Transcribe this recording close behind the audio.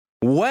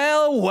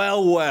Well,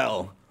 well,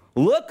 well.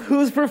 Look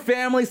who's for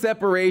family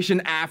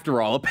separation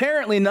after all.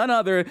 Apparently none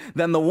other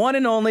than the one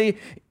and only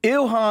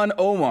Ilhan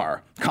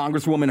Omar.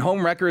 Congresswoman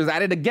homewrecker is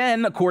at it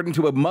again, according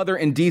to a mother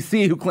in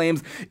D.C. who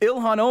claims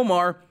Ilhan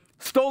Omar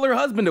stole her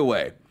husband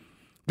away.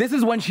 This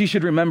is when she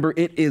should remember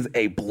it is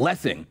a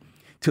blessing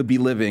to be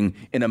living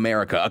in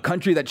America, a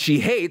country that she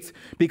hates,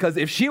 because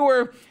if she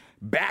were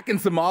back in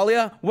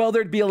Somalia, well,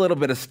 there'd be a little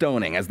bit of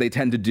stoning, as they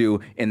tend to do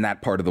in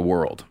that part of the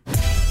world.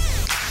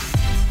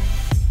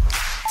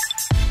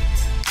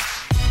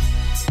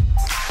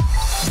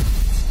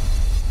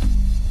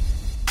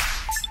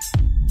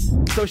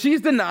 So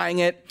she's denying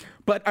it,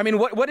 but I mean,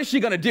 what is she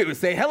gonna do?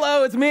 Say,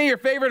 hello, it's me, your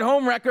favorite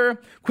homewrecker.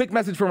 Quick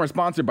message from our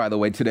sponsor, by the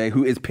way, today,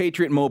 who is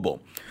Patriot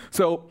Mobile.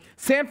 So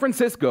San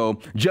Francisco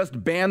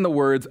just banned the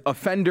words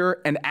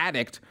offender and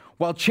addict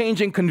while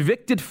changing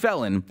convicted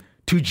felon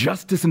to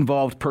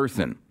justice-involved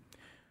person.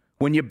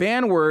 When you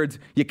ban words,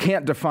 you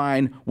can't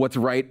define what's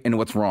right and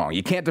what's wrong.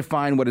 You can't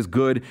define what is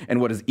good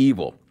and what is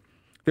evil.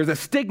 There's a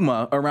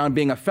stigma around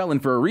being a felon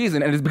for a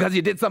reason, and it's because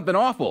you did something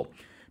awful.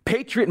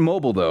 Patriot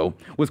Mobile, though,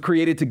 was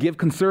created to give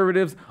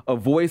conservatives a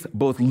voice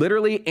both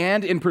literally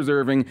and in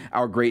preserving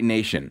our great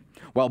nation.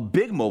 While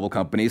big mobile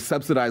companies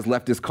subsidize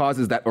leftist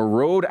causes that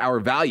erode our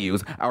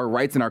values, our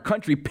rights, and our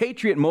country,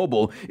 Patriot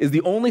Mobile is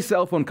the only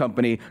cell phone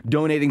company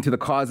donating to the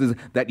causes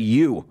that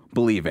you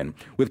believe in.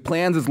 With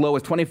plans as low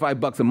as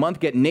 $25 a month,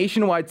 get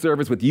nationwide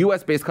service with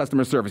US-based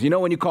customer service. You know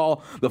when you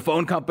call the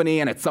phone company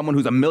and it's someone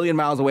who's a million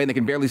miles away and they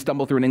can barely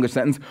stumble through an English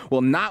sentence?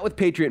 Well, not with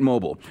Patriot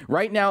Mobile.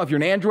 Right now, if you're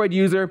an Android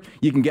user,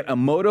 you can get a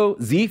Moto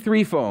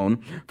Z3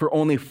 phone for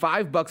only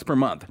 $5 per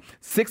month.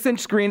 6-inch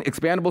screen,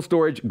 expandable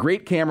storage,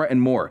 great camera,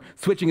 and more.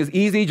 Switching is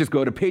easy. Just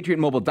go to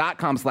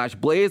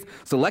patriotmobile.com/blaze,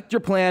 select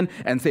your plan,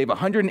 and save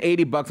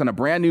 $180 on a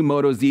brand new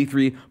Moto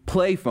Z3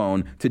 Play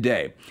phone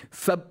today.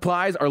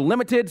 Supplies are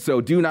limited,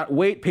 so do not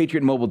wait.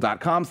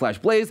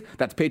 patriotmobile.com/blaze.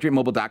 That's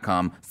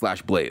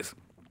patriotmobile.com/blaze.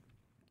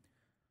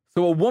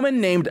 So a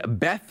woman named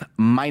Beth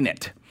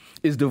Minot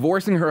is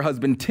divorcing her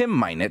husband, Tim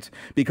Minot,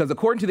 because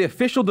according to the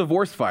official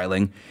divorce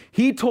filing,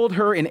 he told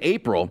her in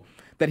April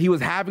that he was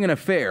having an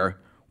affair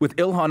with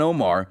Ilhan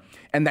Omar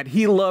and that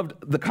he loved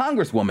the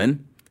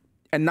congresswoman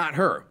and not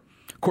her.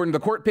 According to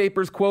the court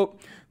papers,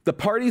 quote, the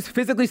parties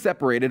physically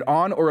separated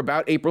on or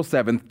about April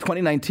 7th,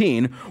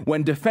 2019,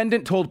 when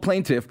defendant told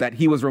plaintiff that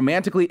he was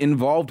romantically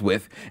involved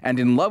with and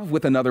in love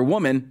with another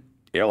woman,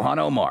 Ilhan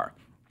Omar.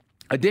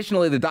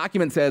 Additionally, the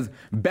document says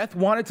Beth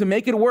wanted to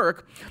make it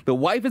work. The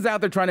wife is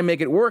out there trying to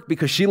make it work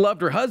because she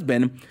loved her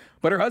husband,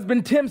 but her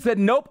husband, Tim, said,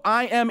 nope,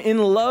 I am in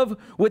love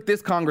with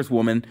this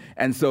congresswoman,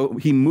 and so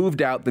he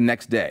moved out the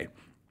next day.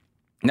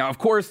 Now, of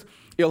course,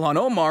 Ilhan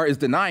Omar is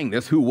denying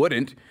this. Who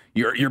wouldn't?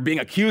 You're being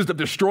accused of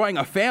destroying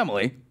a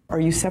family. Are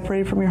you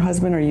separated from your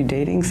husband? Are you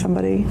dating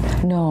somebody?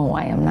 No,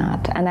 I am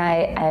not. And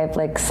I've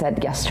like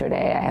said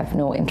yesterday, I have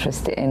no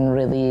interest in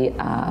really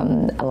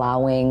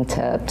allowing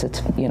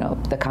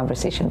the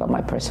conversation about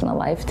my personal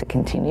life to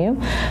continue.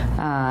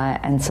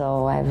 And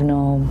so I have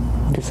no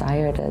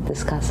desire to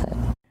discuss it.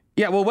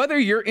 Yeah, well, whether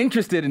you're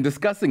interested in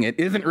discussing it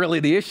isn't really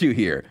the issue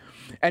here.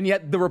 And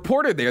yet the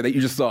reporter there that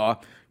you just saw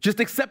just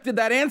accepted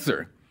that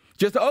answer.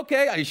 Just,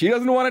 okay, she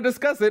doesn't want to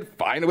discuss it,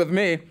 fine with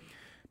me.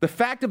 The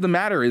fact of the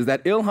matter is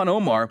that Ilhan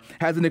Omar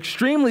has an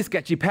extremely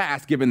sketchy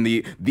past given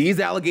these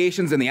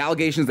allegations and the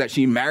allegations that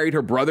she married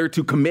her brother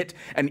to commit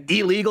an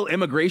illegal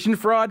immigration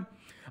fraud.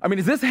 I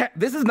mean,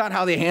 this is not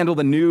how they handle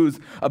the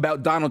news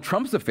about Donald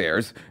Trump's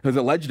affairs, his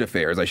alleged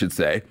affairs, I should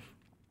say.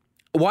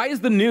 Why is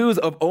the news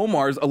of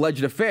Omar's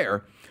alleged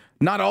affair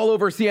not all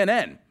over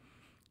CNN?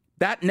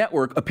 That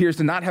network appears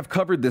to not have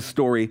covered this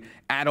story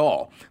at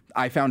all.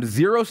 I found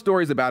 0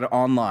 stories about it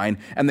online,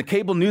 and the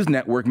cable news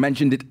network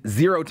mentioned it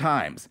 0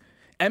 times.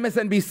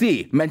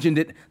 MSNBC mentioned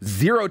it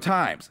 0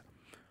 times.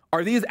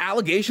 Are these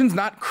allegations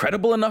not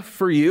credible enough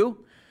for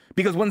you?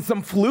 Because when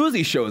some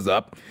floozy shows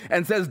up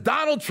and says,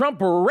 Donald Trump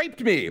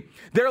raped me,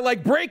 they're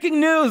like, breaking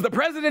news, the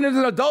president is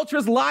an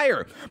adulterous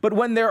liar. But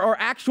when there are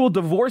actual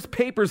divorce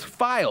papers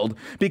filed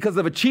because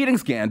of a cheating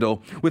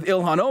scandal with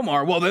Ilhan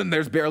Omar, well, then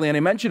there's barely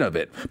any mention of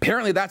it.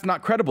 Apparently that's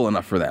not credible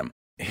enough for them.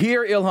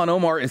 Here, Ilhan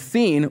Omar is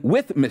seen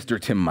with Mr.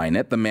 Tim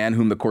Minot, the man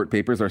whom the court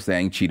papers are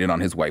saying cheated on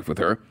his wife with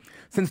her.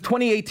 Since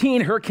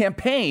 2018, her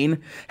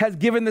campaign has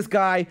given this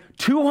guy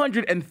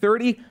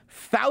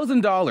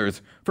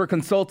 $230,000 for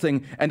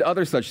consulting and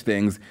other such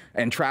things,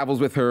 and travels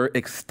with her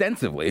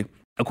extensively,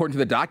 according to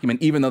the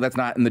document, even though that's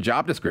not in the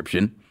job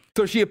description.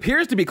 So she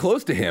appears to be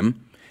close to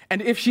him, and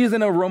if she's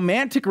in a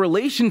romantic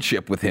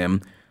relationship with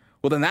him,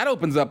 well, then that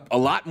opens up a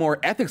lot more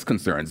ethics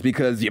concerns,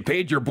 because you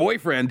paid your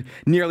boyfriend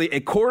nearly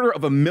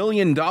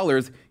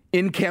 $250,000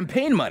 in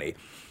campaign money.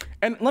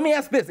 And let me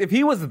ask this, if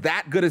he was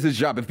that good at his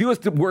job, if he was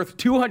worth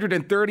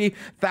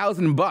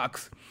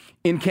 $230,000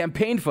 in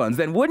campaign funds,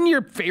 then wouldn't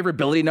your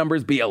favorability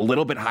numbers be a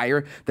little bit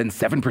higher than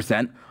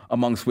 7%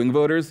 among swing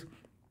voters?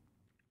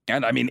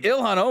 And I mean,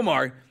 Ilhan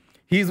Omar,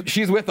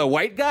 she's with a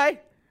white guy?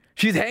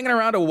 She's hanging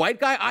around a white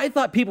guy? I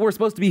thought people were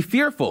supposed to be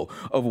fearful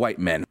of white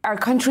men. Our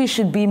country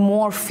should be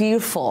more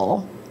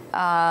fearful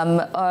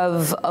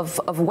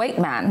of white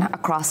men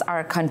across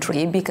our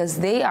country, because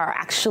they are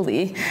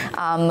actually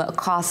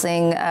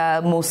causing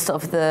most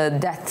of the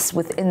deaths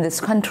within this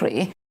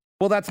country.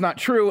 Well, that's not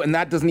true, and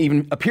that doesn't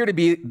even appear to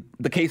be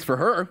the case for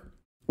her,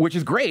 which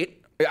is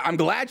great. I'm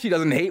glad she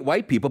doesn't hate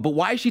white people, but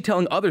why is she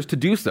telling others to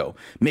do so?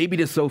 Maybe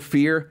to sow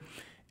fear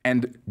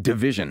and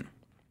division.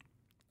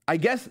 I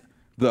guess,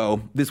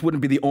 though, this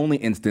wouldn't be the only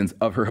instance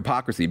of her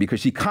hypocrisy, because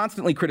she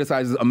constantly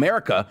criticizes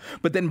America,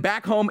 but then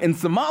back home in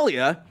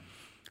Somalia,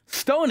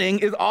 stoning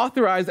is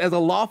authorized as a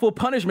lawful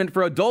punishment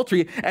for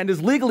adultery and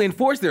is legally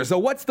enforced there. So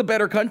what's the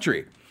better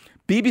country?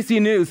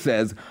 BBC News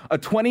says a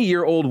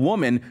 20-year-old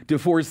woman,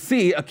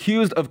 divorcee,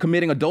 accused of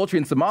committing adultery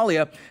in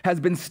Somalia,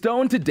 has been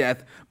stoned to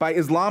death by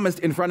Islamists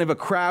in front of a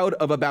crowd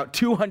of about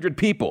 200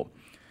 people.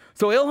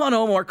 So Ilhan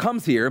Omar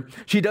comes here,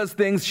 she does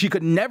things she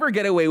could never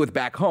get away with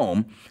back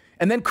home,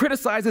 and then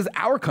criticizes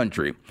our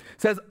country,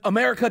 says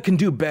America can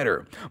do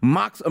better,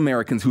 mocks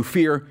Americans who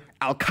fear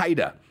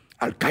Al-Qaeda,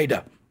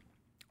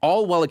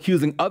 all while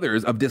accusing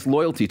others of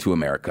disloyalty to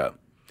America.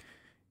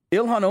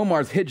 Ilhan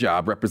Omar's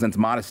hijab represents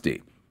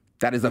modesty.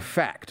 That is a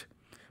fact.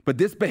 But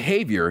this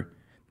behavior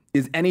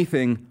is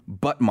anything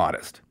but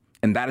modest,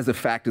 and that is a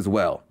fact as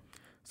well.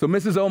 So,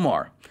 Mrs.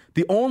 Omar,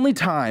 the only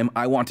time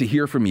I want to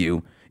hear from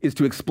you is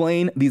to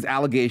explain these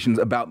allegations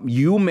about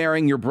you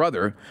marrying your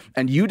brother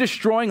and you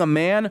destroying a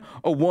man,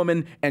 a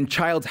woman, and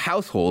child's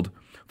household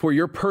for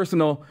your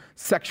personal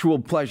sexual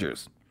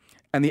pleasures.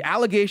 And the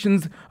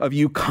allegations of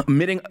you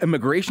committing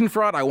immigration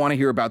fraud, I want to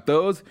hear about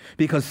those,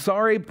 because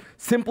I'm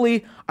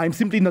simply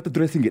not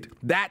addressing it.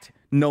 That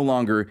no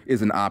longer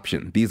is an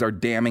option. These are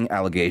damning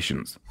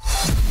allegations.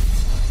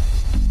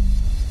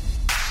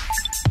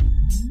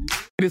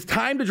 It is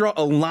time to draw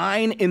a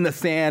line in the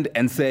sand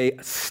and say,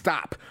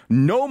 stop.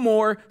 No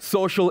more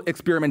social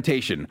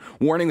experimentation.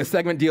 Warning, the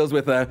segment deals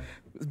with a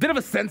bit of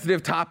a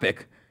sensitive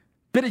topic,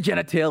 bit of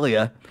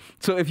genitalia.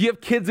 So if you have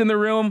kids in the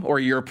room or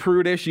you're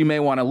prudish, you may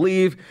want to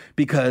leave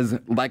because,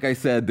 like I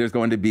said, there's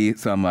going to be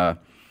some,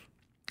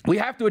 we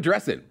have to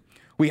address it.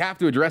 We have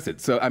to address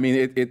it. So, I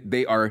mean,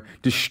 they are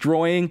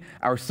destroying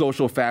our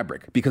social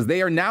fabric because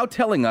they are now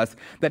telling us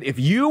that if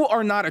you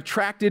are not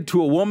attracted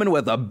to a woman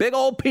with a big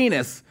old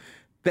penis,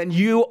 then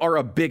you are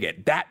a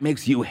bigot. That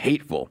makes you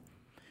hateful.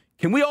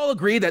 Can we all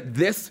agree that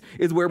this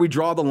is where we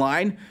draw the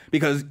line?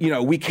 Because,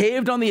 we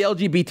caved on the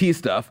LGBT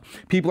stuff.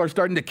 People are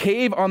starting to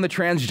cave on the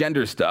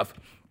transgender stuff.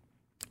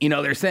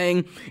 They're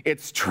saying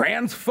it's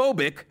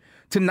transphobic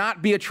to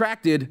not be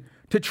attracted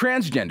to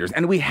transgenders.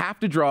 And we have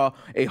to draw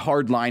a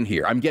hard line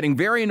here. I'm getting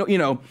very,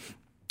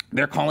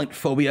 they're calling it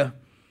phobia.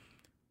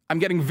 I'm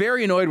getting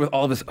very annoyed with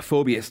all this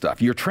phobia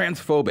stuff. You're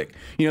transphobic.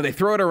 They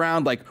throw it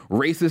around like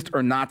racist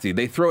or Nazi.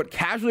 They throw it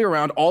casually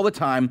around all the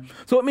time,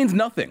 so it means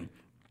nothing.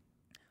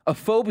 A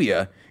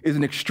phobia is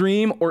an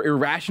extreme or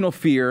irrational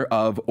fear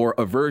of or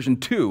aversion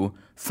to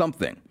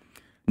something.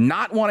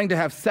 Not wanting to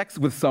have sex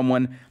with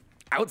someone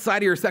outside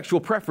of your sexual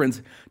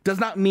preference does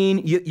not mean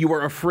you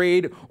are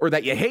afraid or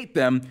that you hate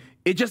them.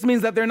 It just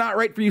means that they're not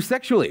right for you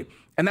sexually,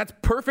 and that's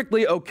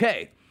perfectly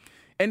okay.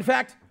 In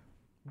fact,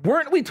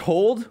 weren't we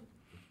told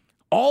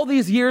all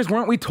these years,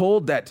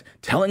 that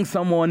telling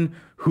someone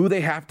who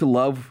they have to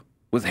love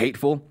was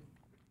hateful?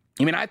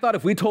 I thought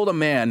if we told a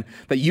man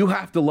that you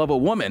have to love a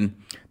woman,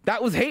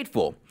 that was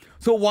hateful.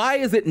 So why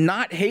is it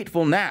not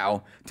hateful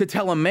now to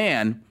tell a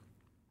man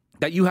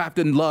that you have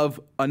to love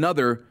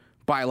another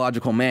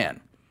biological man?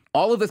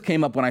 All of this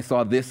came up when I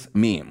saw this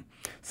meme.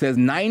 It says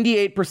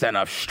 98%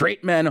 of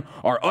straight men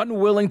are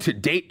unwilling to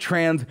date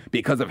trans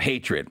because of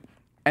hatred.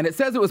 And it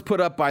says it was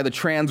put up by the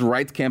Trans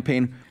Rights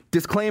Campaign.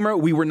 Disclaimer,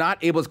 we were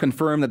not able to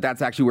confirm that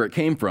that's actually where it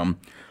came from.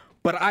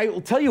 But I will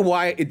tell you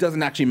why it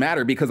doesn't actually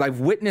matter, because I've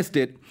witnessed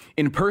it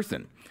in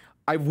person.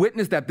 I've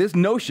witnessed that this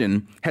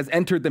notion has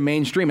entered the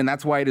mainstream, and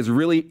that's why it is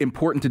really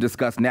important to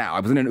discuss now.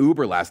 I was in an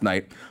Uber last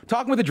night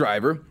talking with a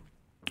driver,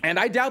 and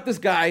I doubt this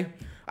guy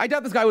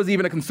was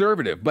even a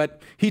conservative,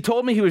 but he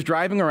told me he was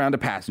driving around a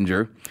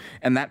passenger,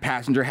 and that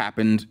passenger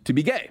happened to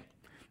be gay.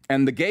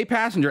 And the gay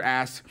passenger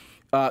asked,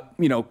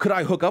 could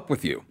I hook up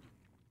with you?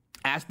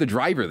 Asked the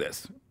driver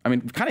this.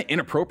 Kind of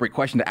inappropriate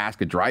question to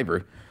ask a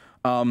driver.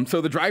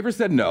 So the driver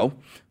said no.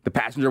 The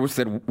passenger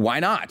said, why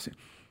not?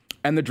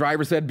 And the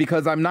driver said,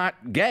 because I'm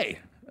not gay,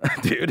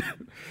 dude.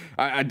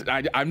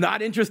 I'm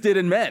not interested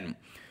in men.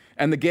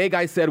 And the gay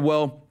guy said,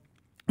 well,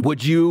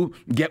 would you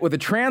get with a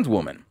trans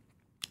woman?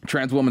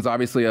 Trans woman is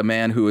obviously a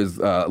man who is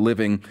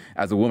living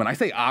as a woman. I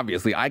say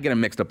obviously, I get them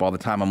mixed up all the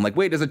time. I'm like,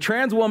 wait, is a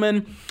trans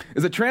woman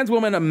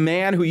a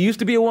man who used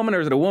to be a woman,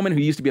 or is it a woman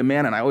who used to be a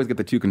man? And I always get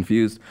the two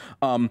confused.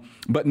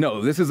 But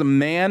no, this is a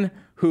man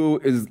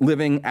who is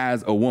living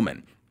as a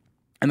woman.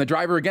 And the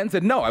driver again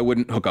said, no, I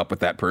wouldn't hook up with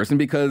that person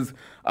because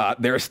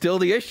there's still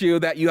the issue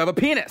that you have a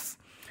penis.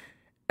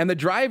 And the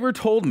driver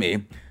told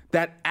me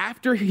that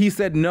after he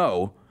said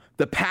no,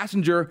 the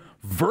passenger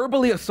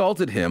verbally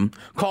assaulted him,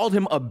 called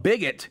him a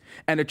bigot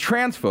and a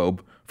transphobe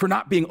for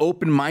not being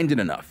open-minded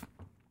enough.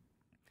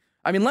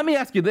 Let me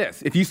ask you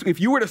this. If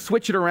you were to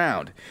switch it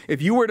around,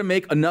 if you were to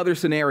make another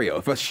scenario,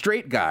 if a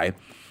straight guy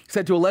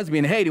said to a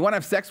lesbian, hey, do you want to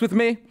have sex with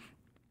me?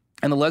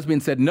 And the lesbian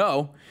said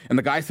no. And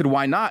the guy said,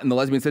 why not? And the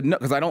lesbian said, no,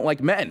 because I don't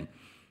like men.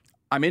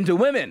 I'm into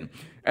women.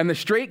 And the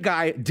straight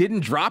guy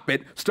didn't drop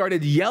it,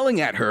 started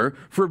yelling at her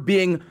for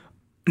being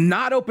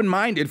not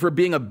open-minded, for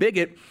being a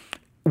bigot.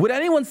 Would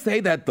anyone say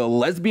that the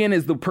lesbian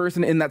is the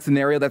person in that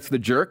scenario that's the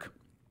jerk?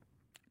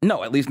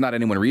 No, at least not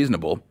anyone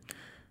reasonable.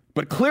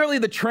 But clearly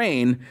the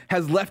train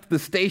has left the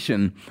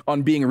station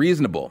on being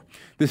reasonable.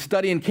 This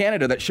study in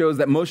Canada that shows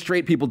that most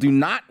straight people do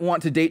not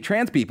want to date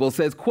trans people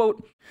says,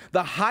 quote,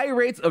 the high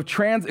rates of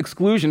trans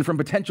exclusion from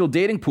potential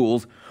dating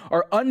pools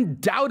are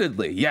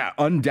undoubtedly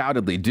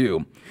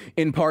due,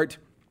 in part,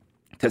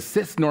 to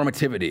cis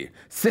normativity,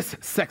 cis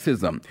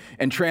sexism,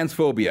 and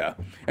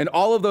transphobia. And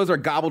all of those are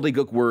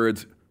gobbledygook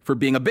words for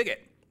being a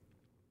bigot.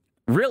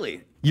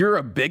 Really? You're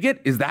a bigot?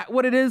 Is that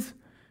what it is?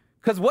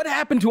 Because what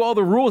happened to all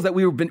the rules that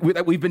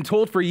we've been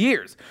told for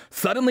years?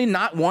 Suddenly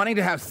not wanting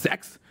to have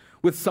sex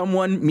with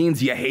someone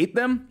means you hate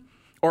them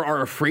or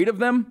are afraid of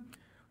them?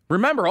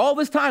 Remember, all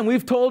this time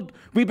we've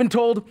been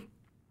told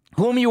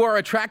whom you are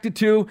attracted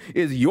to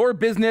is your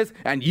business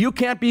and you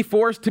can't be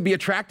forced to be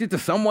attracted to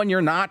someone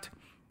you're not.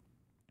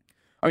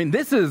 I mean,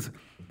 this is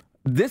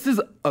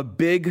a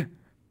big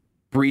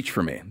breach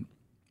for me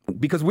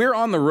because we're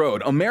on the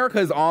road. America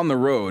is on the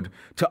road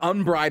to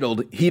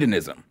unbridled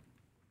hedonism.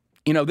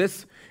 You know,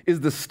 this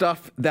is the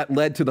stuff that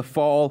led to the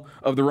fall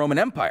of the Roman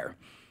Empire.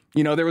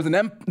 You know, there was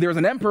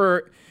an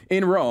emperor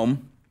in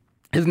Rome.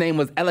 His name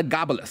was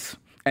Elagabalus,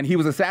 and he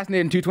was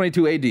assassinated in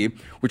 222 AD,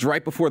 which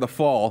right before the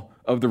fall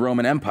of the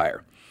Roman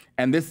Empire.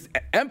 And this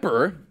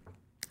emperor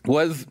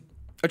was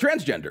a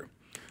transgender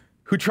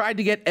who tried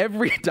to get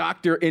every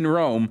doctor in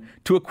Rome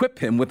to equip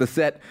him with a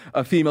set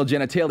of female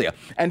genitalia.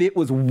 And it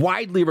was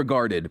widely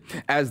regarded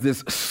as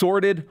this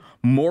sordid,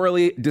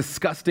 morally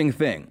disgusting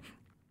thing.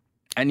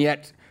 And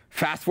yet,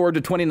 fast forward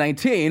to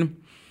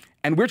 2019,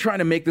 and we're trying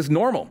to make this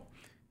normal.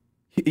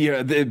 You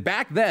know,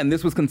 back then,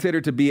 this was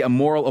considered to be a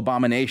moral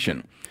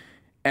abomination.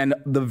 And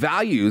the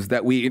values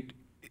that we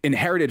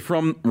inherited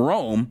from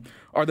Rome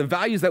are the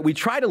values that we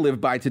try to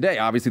live by today.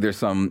 Obviously, there's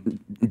some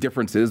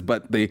differences,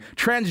 but the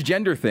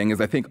transgender thing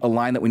is, I think, a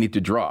line that we need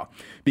to draw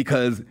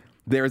because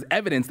there's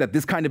evidence that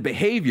this kind of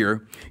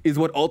behavior is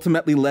what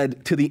ultimately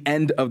led to the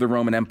end of the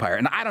Roman Empire.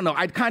 And I don't know,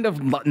 I'd kind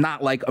of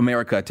not like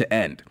America to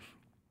end.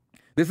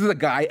 This is a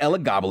guy,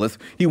 Elagabalus.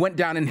 He went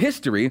down in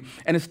history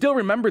and is still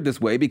remembered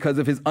this way because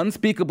of his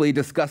unspeakably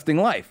disgusting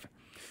life.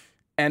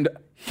 And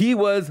he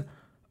was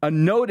a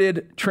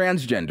noted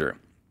transgender.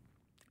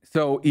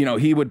 So, you know,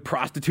 he would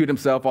prostitute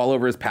himself all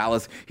over his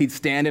palace. He'd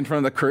stand in front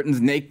of the curtains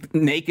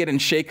naked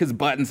and shake his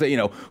butt and say, you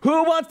know,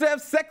 who wants to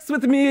have sex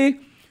with me?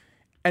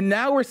 And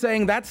now we're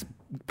saying that's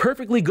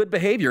perfectly good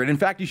behavior. And in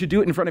fact, you should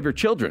do it in front of your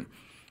children.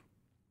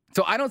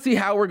 So I don't see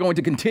how we're going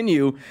to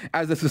continue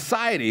as a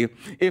society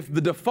if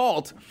the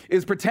default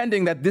is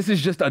pretending that this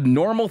is just a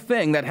normal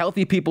thing that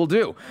healthy people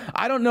do.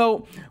 I don't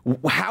know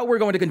how we're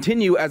going to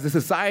continue as a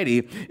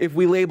society if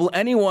we label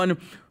anyone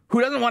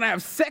who doesn't want to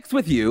have sex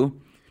with you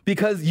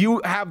because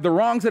you have the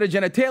wrong set of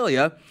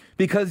genitalia,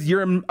 because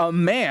you're a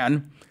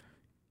man,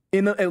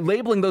 in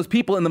labeling those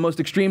people in the most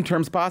extreme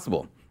terms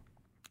possible.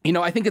 You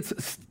know, I think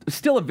it's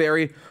still a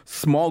very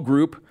small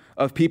group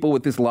of people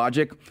with this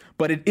logic,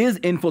 but it is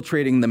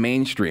infiltrating the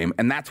mainstream,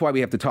 and that's why we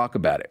have to talk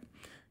about it.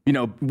 You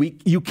know,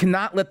 you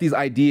cannot let these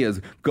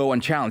ideas go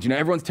unchallenged. You know,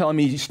 everyone's telling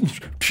me,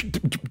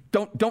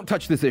 don't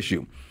touch this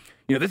issue.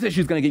 You know, this issue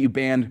is going to get you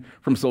banned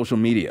from social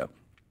media.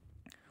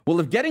 Well,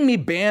 if getting me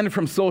banned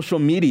from social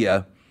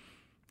media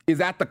is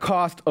at the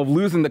cost of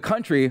losing the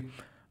country,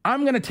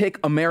 I'm going to take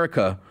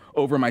America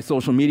over my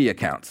social media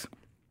accounts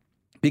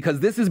because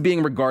this is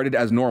being regarded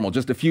as normal.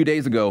 Just a few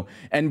days ago,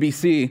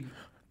 NBC,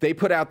 they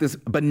put out this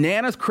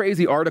bananas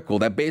crazy article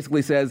that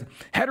basically says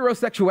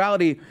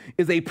heterosexuality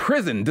is a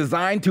prison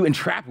designed to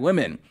entrap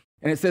women.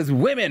 And it says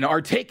women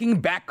are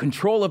taking back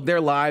control of their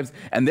lives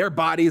and their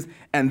bodies,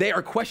 and they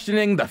are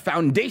questioning the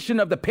foundation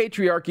of the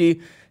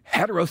patriarchy,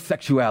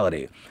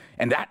 heterosexuality.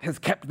 And that has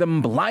kept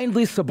them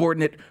blindly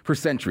subordinate for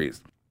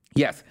centuries.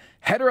 Yes,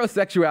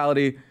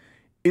 heterosexuality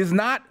is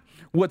not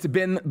what's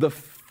been the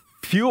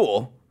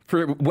fuel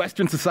for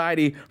Western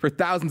society for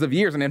thousands of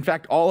years, and in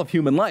fact, all of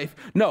human life.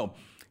 No,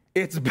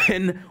 it's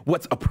been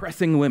what's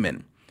oppressing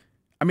women.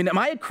 I mean, am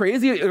I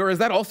crazy, or is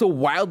that also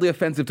wildly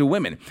offensive to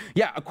women?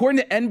 Yeah,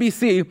 according to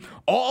NBC,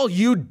 all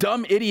you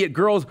dumb idiot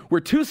girls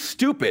were too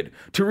stupid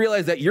to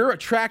realize that your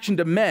attraction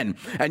to men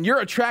and your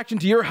attraction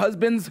to your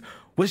husbands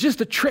was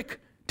just a trick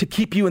to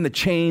keep you in the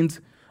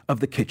chains of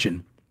the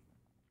kitchen.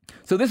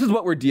 So this is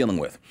what we're dealing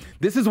with.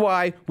 This is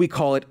why we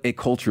call it a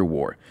culture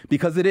war,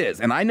 because it is.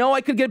 And I know I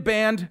could get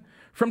banned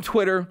from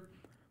Twitter,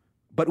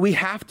 but we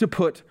have to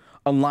put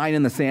a line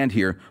in the sand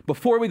here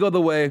before we go the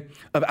way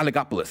of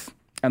Elagabalus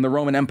and the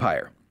Roman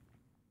Empire.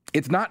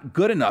 It's not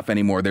good enough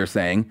anymore, they're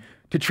saying,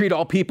 to treat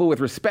all people with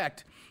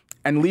respect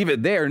and leave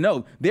it there.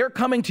 No, they're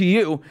coming to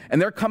you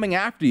and they're coming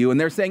after you, and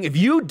they're saying, if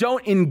you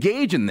don't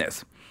engage in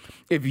this,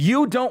 if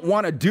you don't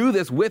want to do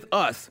this with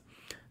us,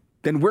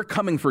 then we're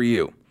coming for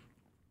you.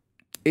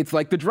 It's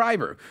like the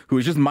driver who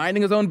is just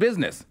minding his own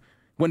business.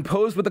 when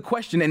posed with a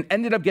question and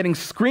ended up getting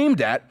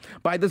screamed at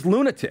by this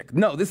lunatic.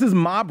 No, this is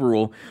mob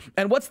rule.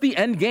 And what's the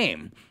end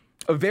game?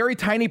 A very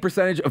tiny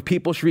percentage of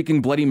people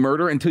shrieking bloody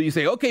murder until you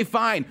say, okay,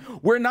 fine,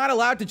 we're not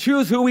allowed to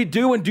choose who we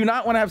do and do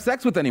not want to have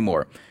sex with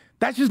anymore.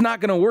 That's just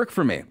not going to work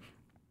for me.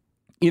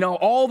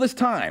 All this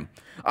time,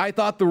 I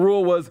thought the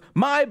rule was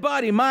my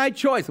body, my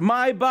choice,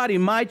 my body,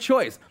 my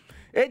choice.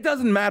 It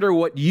doesn't matter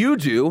what you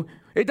do.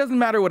 It doesn't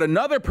matter what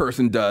another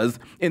person does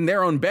in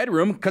their own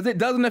bedroom because it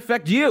doesn't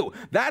affect you.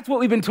 That's what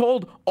we've been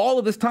told all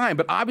of this time.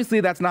 But obviously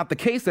that's not the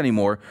case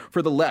anymore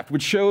for the left,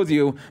 which shows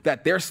you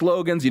that their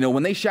slogans,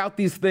 when they shout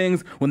these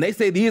things, when they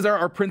say these are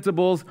our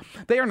principles,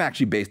 they aren't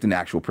actually based in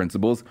actual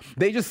principles.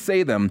 They just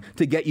say them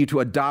to get you to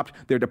adopt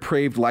their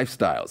depraved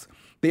lifestyles.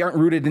 They aren't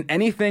rooted in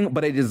anything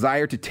but a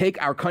desire to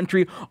take our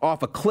country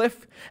off a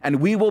cliff,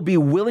 and we will be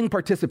willing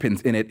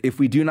participants in it if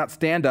we do not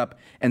stand up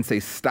and say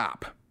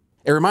stop.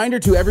 A reminder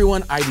to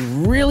everyone, I'd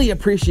really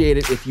appreciate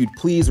it if you'd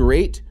please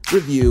rate,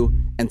 review,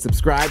 and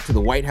subscribe to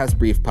the White House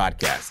Brief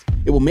podcast.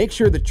 It will make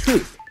sure the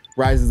truth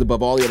rises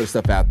above all the other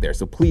stuff out there.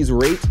 So please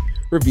rate,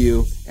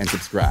 review, and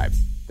subscribe.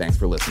 Thanks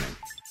for listening.